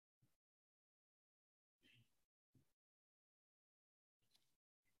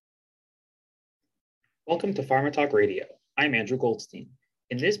Welcome to Pharma Talk Radio. I'm Andrew Goldstein.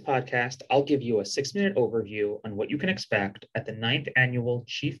 In this podcast, I'll give you a 6-minute overview on what you can expect at the 9th Annual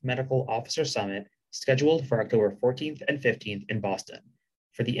Chief Medical Officer Summit scheduled for October 14th and 15th in Boston.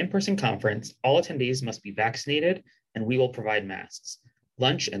 For the in-person conference, all attendees must be vaccinated and we will provide masks.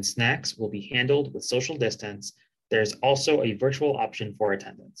 Lunch and snacks will be handled with social distance. There's also a virtual option for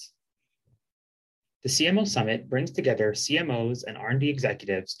attendance. The CMO Summit brings together CMOs and R&D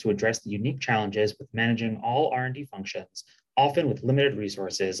executives to address the unique challenges with managing all R&D functions, often with limited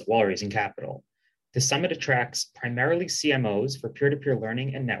resources while raising capital. The summit attracts primarily CMOs for peer-to-peer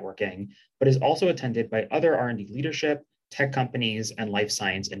learning and networking, but is also attended by other R&D leadership, tech companies, and life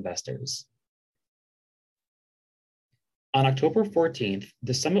science investors. On October 14th,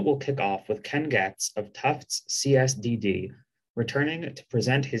 the summit will kick off with Ken Getz of Tufts CSDD, returning to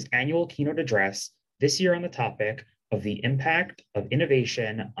present his annual keynote address, this year on the topic of the impact of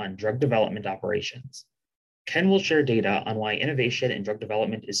innovation on drug development operations. Ken will share data on why innovation in drug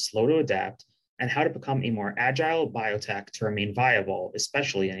development is slow to adapt and how to become a more agile biotech to remain viable,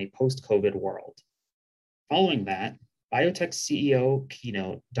 especially in a post-COVID world. Following that, biotech CEO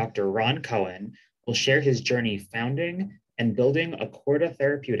keynote, Dr. Ron Cohen, will share his journey founding and building Accorda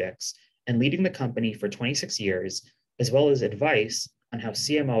Therapeutics and leading the company for 26 years, as well as advice on how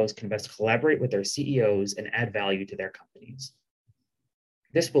CMOs can best collaborate with their CEOs and add value to their companies.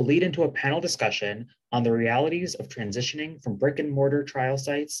 This will lead into a panel discussion on the realities of transitioning from brick and mortar trial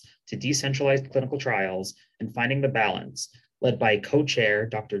sites to decentralized clinical trials and finding the balance, led by co-chair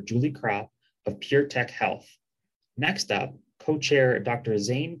Dr. Julie Kropp of PureTech Health. Next up, co-chair Dr.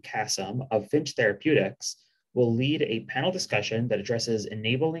 Zain Kassem of Finch Therapeutics will lead a panel discussion that addresses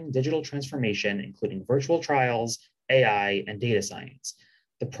enabling digital transformation, including virtual trials, AI, and data science,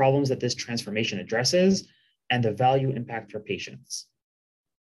 the problems that this transformation addresses, and the value impact for patients.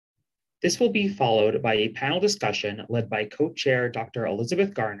 This will be followed by a panel discussion led by co-chair Dr.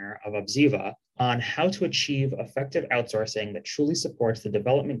 Elizabeth Garner of Obziva on how to achieve effective outsourcing that truly supports the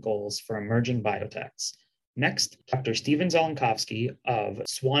development goals for emerging biotechs. Next, Dr. Steven Zelenkowski of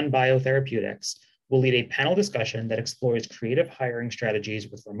Swan Biotherapeutics will lead a panel discussion that explores creative hiring strategies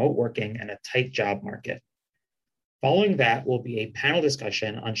with remote working and a tight job market. Following that will be a panel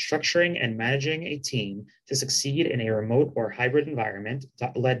discussion on structuring and managing a team to succeed in a remote or hybrid environment,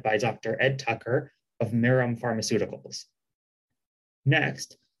 led by Dr. Ed Tucker of Mirum Pharmaceuticals.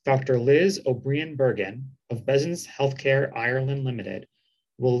 Next, Dr. Liz O'Brien-Bergen of Bezins Healthcare Ireland Limited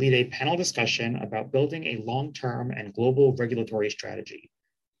will lead a panel discussion about building a long-term and global regulatory strategy.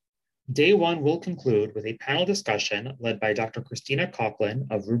 Day one will conclude with a panel discussion led by Dr. Christina Coughlin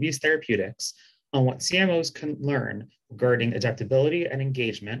of Ruby's Therapeutics on what CMOs can learn regarding adaptability and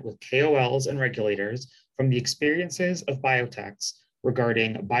engagement with KOLs and regulators from the experiences of biotechs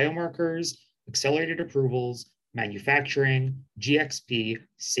regarding biomarkers, accelerated approvals, manufacturing, GXP,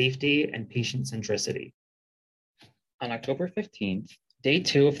 safety, and patient centricity. On October 15th, day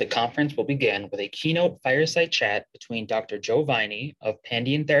 2 of the conference will begin with a keynote fireside chat between Dr. Joe Viney of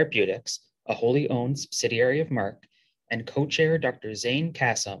Pandion Therapeutics, a wholly owned subsidiary of Merck, and co-chair Dr. Zain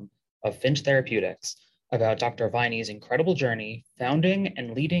Kassem of Finch Therapeutics about Dr. Viney's incredible journey founding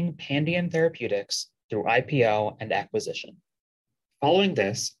and leading Pandion Therapeutics through IPO and acquisition. Following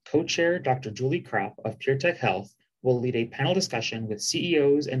this, co-chair Dr. Julie Kropp of PureTech Health will lead a panel discussion with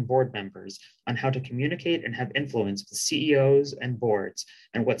CEOs and board members on how to communicate and have influence with CEOs and boards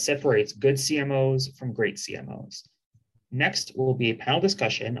and what separates good CMOs from great CMOs. Next will be a panel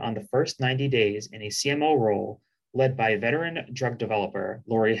discussion on the first 90 days in a CMO role led by veteran drug developer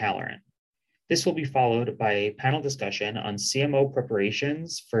Lori Halloran. This will be followed by a panel discussion on CMO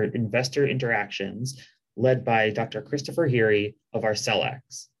preparations for investor interactions led by Dr. Christopher Heery of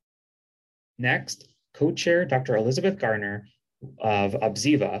Arcellx. Next, co-chair Dr. Elizabeth Garner of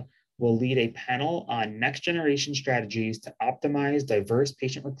Obziva will lead a panel on next generation strategies to optimize diverse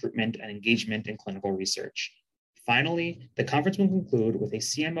patient recruitment and engagement in clinical research. Finally, the conference will conclude with a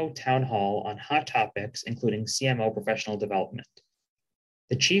CMO town hall on hot topics, including CMO professional development.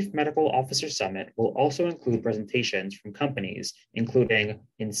 The Chief Medical Officer Summit will also include presentations from companies, including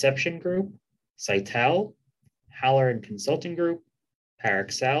Inception Group, Cytel, Halloran Consulting Group,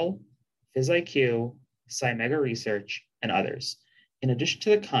 Parexel, PhysIQ, Cymega Research, and others. In addition to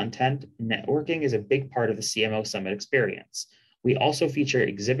the content, networking is a big part of the CMO Summit experience. We also feature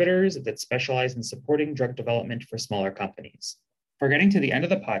exhibitors that specialize in supporting drug development for smaller companies. For getting to the end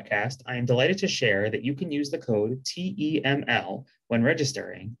of the podcast, I am delighted to share that you can use the code TEML when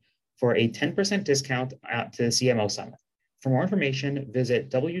registering for a 10% discount to the CMO Summit. For more information,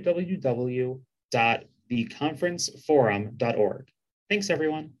 visit www.theconferenceforum.org. Thanks,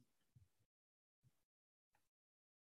 everyone.